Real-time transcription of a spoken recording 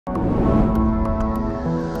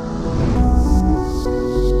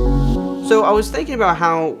So I was thinking about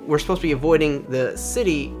how we're supposed to be avoiding the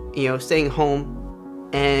city, staying home,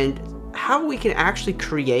 and how we can actually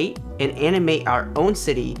create and animate our own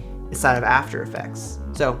city inside of After Effects.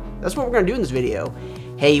 So that's what we're going to do in this video.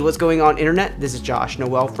 Hey, what's going on, internet? This is Josh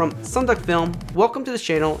Noel from SonduckFilm. Welcome to this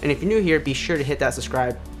channel, and if you're new here, be sure to hit that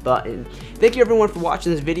subscribe button. Thank you everyone for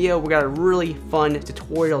watching this video. We got a really fun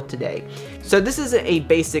tutorial today. So this is a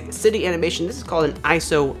basic city animation. This is called an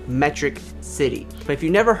isometric city. But if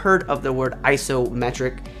you've never heard of the word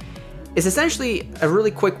isometric, it's essentially a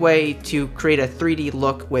really quick way to create a 3D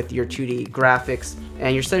look with your 2D graphics,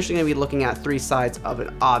 and you're essentially going to be looking at three sides of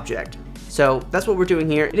an object. So that's what we're doing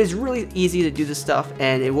here. It is really easy to do this stuff,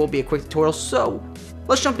 and it will be a quick tutorial. So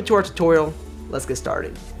let's jump into our tutorial. Let's get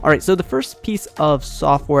started. Alright, so the first piece of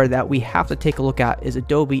software that we have to take a look at is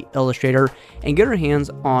Adobe Illustrator and get our hands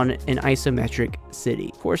on an isometric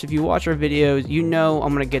city. Of course, if you watch our videos, you know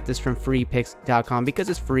I'm going to get this from freepix.com because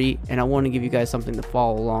it's free and I want to give you guys something to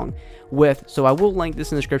follow along with. So I will link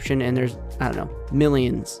this in the description, and there's, I don't know,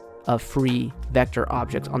 millions of free vector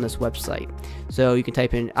objects on this website. So you can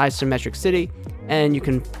type in isometric city and you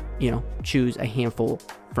can, choose a handful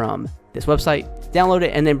from this website, download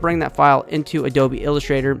it, and then bring that file into Adobe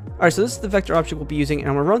Illustrator. Alright, so this is the vector object we'll be using, and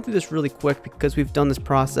I'm going to run through this really quick because we've done this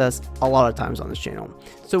process a lot of times on this channel.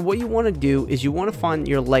 So what you want to do is you want to find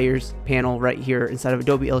your layers panel right here inside of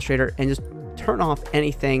Adobe Illustrator and just turn off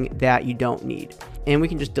anything that you don't need. And we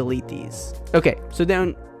can just delete these. Okay, so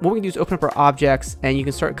then what we can do is open up our objects, and you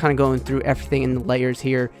can start kind of going through everything in the layers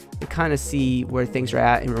here and kind of see where things are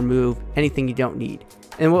at and remove anything you don't need.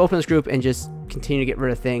 And we'll open this group and just continue to get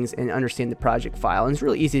rid of things and understand the project file. And it's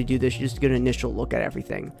really easy to do this. You just get an initial look at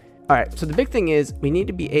everything. Alright, so the big thing is we need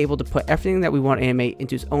to be able to put everything that we want to animate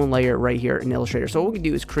into its own layer right here in Illustrator. So what we can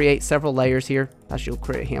do is create several layers here. Actually, we'll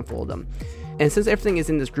create a handful of them. And since everything is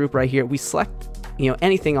in this group right here, we select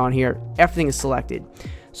anything on here, everything is selected.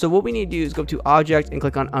 So what we need to do is go to Object and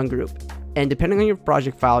click on Ungroup. And depending on your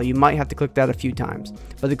project file, you might have to click that a few times.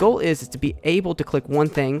 But the goal is to be able to click one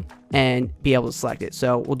thing and be able to select it.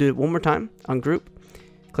 So we'll do it one more time. Ungroup,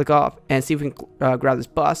 click off, and see if we can grab this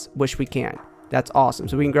bus, which we can. That's awesome.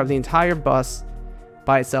 So we can grab the entire bus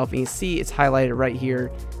by itself, and you see it's highlighted right here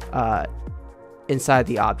inside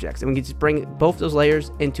the objects. And we can just bring both those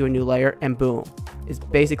layers into a new layer, and boom. It's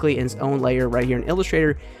basically in its own layer right here in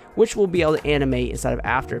Illustrator, which we'll be able to animate inside of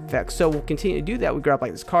After Effects. So we'll continue to do that. We grab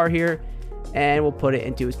like this car here, and we'll put it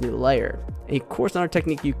into its new layer. And of course, another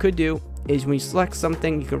technique you could do is when you select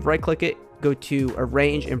something, you can right click it, go to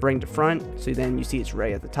arrange, and bring to front. So then you see it's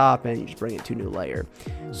right at the top, and you just bring it to a new layer.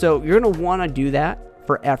 So you're going to want to do that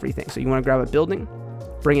for everything. So you want to grab a building,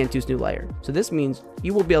 bring it into its new layer. So this means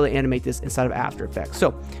you will be able to animate this inside of After Effects.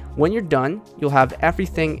 So when you're done, you'll have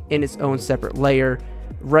everything in its own separate layer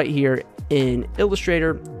right here in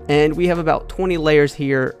Illustrator. And we have about 20 layers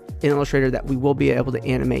here in Illustrator that we will be able to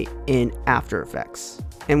animate in After Effects.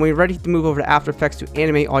 And when you're ready to move over to After Effects to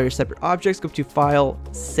animate all your separate objects, go to File,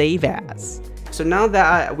 Save As. So now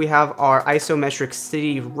that we have our isometric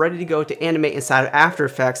city ready to go to animate inside of After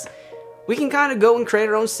Effects, we can kind of go and create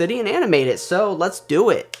our own city and animate it. So let's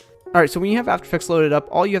do it. Alright, so when you have After Effects loaded up,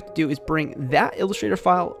 all you have to do is bring that Illustrator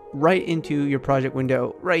file right into your project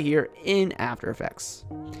window right here in After Effects.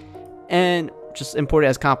 And just import it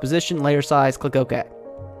as composition, layer size, click OK.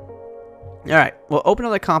 Alright, we'll open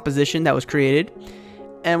up the composition that was created,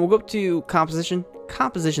 and we'll go up to composition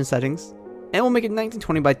settings, and we'll make it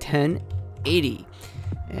 1920 by 1080.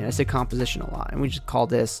 And I say composition a lot, and we just call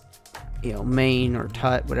this, main or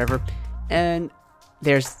tut, whatever. And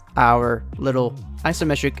there's our little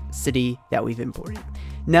isometric city that we've imported.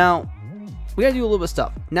 Now, we gotta do a little bit of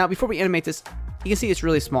stuff. Now, before we animate this, you can see it's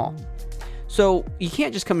really small. So you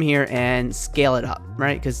can't just come here and scale it up,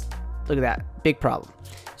 right? Because look at that, big problem.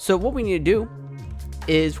 So what we need to do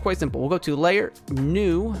is quite simple. We'll go to Layer,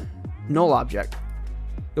 New, Null Object.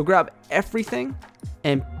 You'll grab everything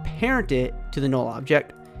and parent it to the null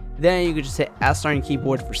object. Then you can just hit S on your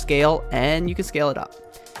keyboard for scale, and you can scale it up.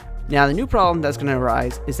 Now the new problem that's going to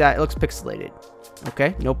arise is that it looks pixelated.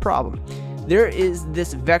 Okay, no problem. There is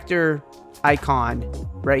this vector icon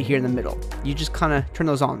right here in the middle. You just kind of turn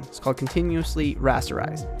those on. It's called continuously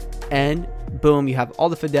rasterize, and boom, you have all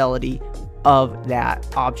the fidelity of that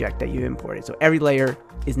object that you imported. So every layer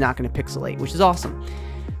is not going to pixelate, which is awesome.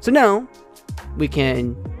 So now we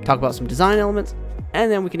can talk about some design elements,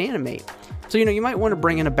 and then we can animate. So you might want to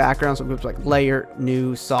bring in a background, so groups like layer,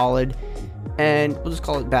 new, solid, and we'll just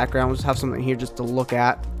call it background. We'll just have something here just to look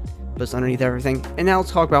at, but it's underneath everything. And now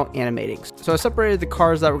let's talk about animating. So I separated the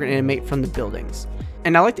cars that we're going to animate from the buildings.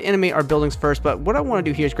 And I like to animate our buildings first, but what I want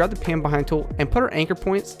to do here is grab the pan behind tool and put our anchor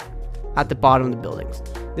points at the bottom of the buildings.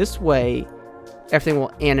 This way, everything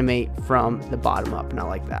will animate from the bottom up, and I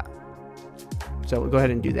like that. So we'll go ahead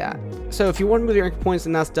and do that. So if you want to move your anchor points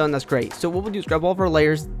and that's done, that's great. So what we'll do is grab all of our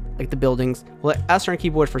layers, like the buildings, we'll hit S on our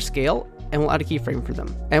keyboard for scale, and we'll add a keyframe for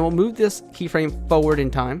them. And we'll move this keyframe forward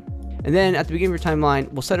in time. And then at the beginning of your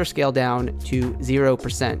timeline, we'll set our scale down to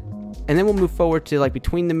 0%. And then we'll move forward to like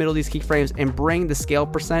between the middle of these keyframes and bring the scale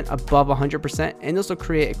percent above 100%, and this will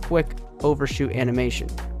create a quick overshoot animation.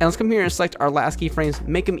 And let's come here and select our last keyframes,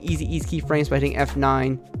 make them easy ease keyframes by hitting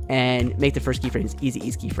F9, and make the first keyframes easy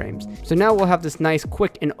ease keyframes. So now we'll have this nice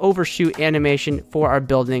quick and overshoot animation for our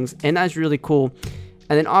buildings, and that's really cool.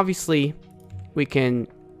 And then obviously we can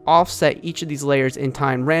offset each of these layers in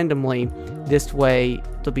time randomly. This way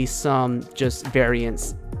there'll be some just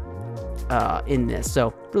variance in this,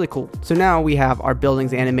 so really cool. So now we have our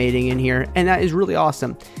buildings animating in here, and that is really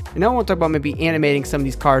awesome. And now I want to talk about maybe animating some of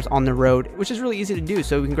these cars on the road, which is really easy to do.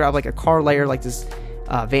 So we can grab like a car layer like this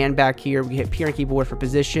van back here. We can hit P on keyboard for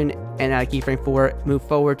position and add a keyframe for it. Move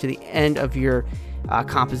forward to the end of your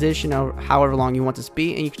composition, or however long you want this to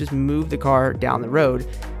be, and you can just move the car down the road.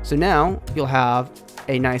 So now you'll have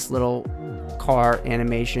a nice little car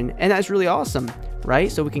animation, and that's really awesome, right?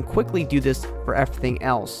 So we can quickly do this for everything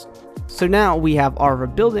else. So now we have our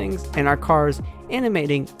buildings and our cars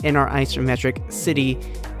animating in our isometric city,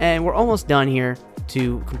 and we're almost done here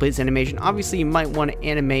to complete this animation. Obviously you might want to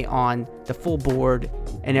animate on the full board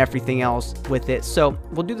and everything else with it, so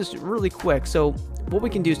we'll do this really quick. So what we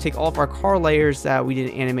can do is take all of our car layers that we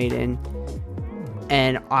didn't animate in,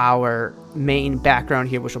 and our main background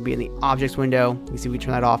here, which will be in the objects window. You can see we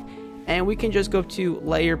turn that off, and we can just go to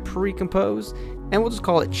layer pre-compose, and we'll just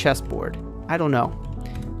call it chessboard. I don't know,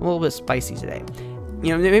 a little bit spicy today.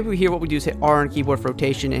 You know, maybe here what we do is hit R on keyboard for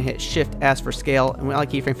rotation and hit Shift S for scale, and we add a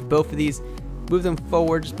keyframe for both of these. Move them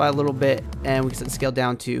forward just by a little bit, and we can set the scale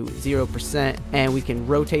down to 0%, and we can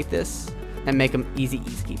rotate this and make them easy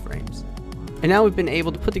ease keyframes. And now we've been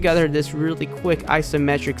able to put together this really quick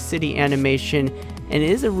isometric city animation, and it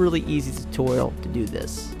is a really easy tutorial to do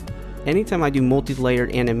this. Anytime I do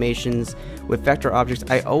multi-layered animations with vector objects,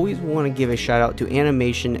 I always want to give a shout out to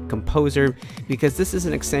Animation Composer, because this is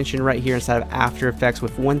an extension right here inside of After Effects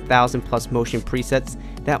with 1000 plus motion presets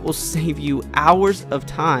that will save you hours of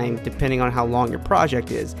time depending on how long your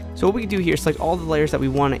project is. So what we can do here is select all the layers that we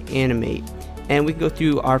want to animate, and we can go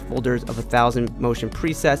through our folders of 1000 motion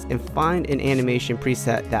presets and find an animation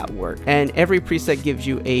preset that works. And every preset gives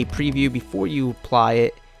you a preview before you apply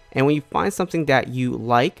it. And when you find something that you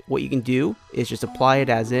like, what you can do is just apply it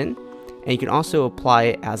as in, and you can also apply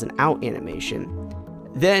it as an out animation.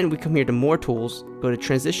 Then we come here to more tools, go to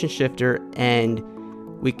transition shifter, and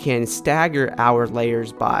we can stagger our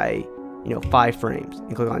layers by 5 frames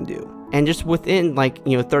and click on do. And just within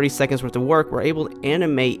 30 seconds worth of work, we're able to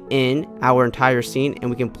animate in our entire scene, and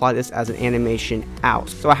we can apply this as an animation out.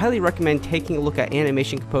 So I highly recommend taking a look at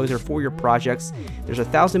Animation Composer for your projects. There's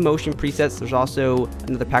 1000 motion presets. There's also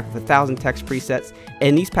another pack with 1000 text presets,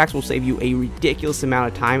 and these packs will save you a ridiculous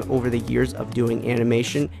amount of time over the years of doing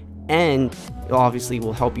animation, and it obviously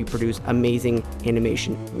will help you produce amazing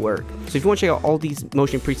animation work. So if you want to check out all these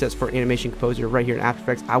motion presets for Animation Composer right here in After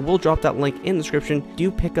Effects, I will drop that link in the description. Do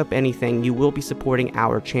pick up anything. You will be supporting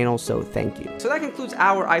our channel, so thank you. So that concludes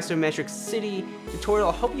our isometric city tutorial.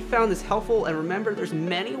 I hope you found this helpful, and remember, there's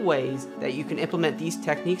many ways that you can implement these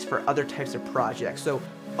techniques for other types of projects. So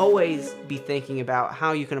always be thinking about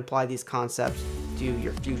how you can apply these concepts to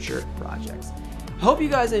your future projects. I hope you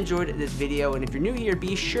guys enjoyed this video, and if you're new here,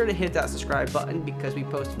 be sure to hit that subscribe button, because we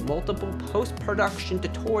post multiple post-production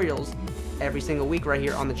tutorials every single week right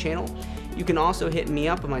here on the channel. You can also hit me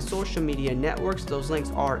up on my social media networks. Those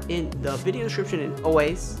links are in the video description, and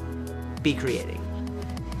always be creating.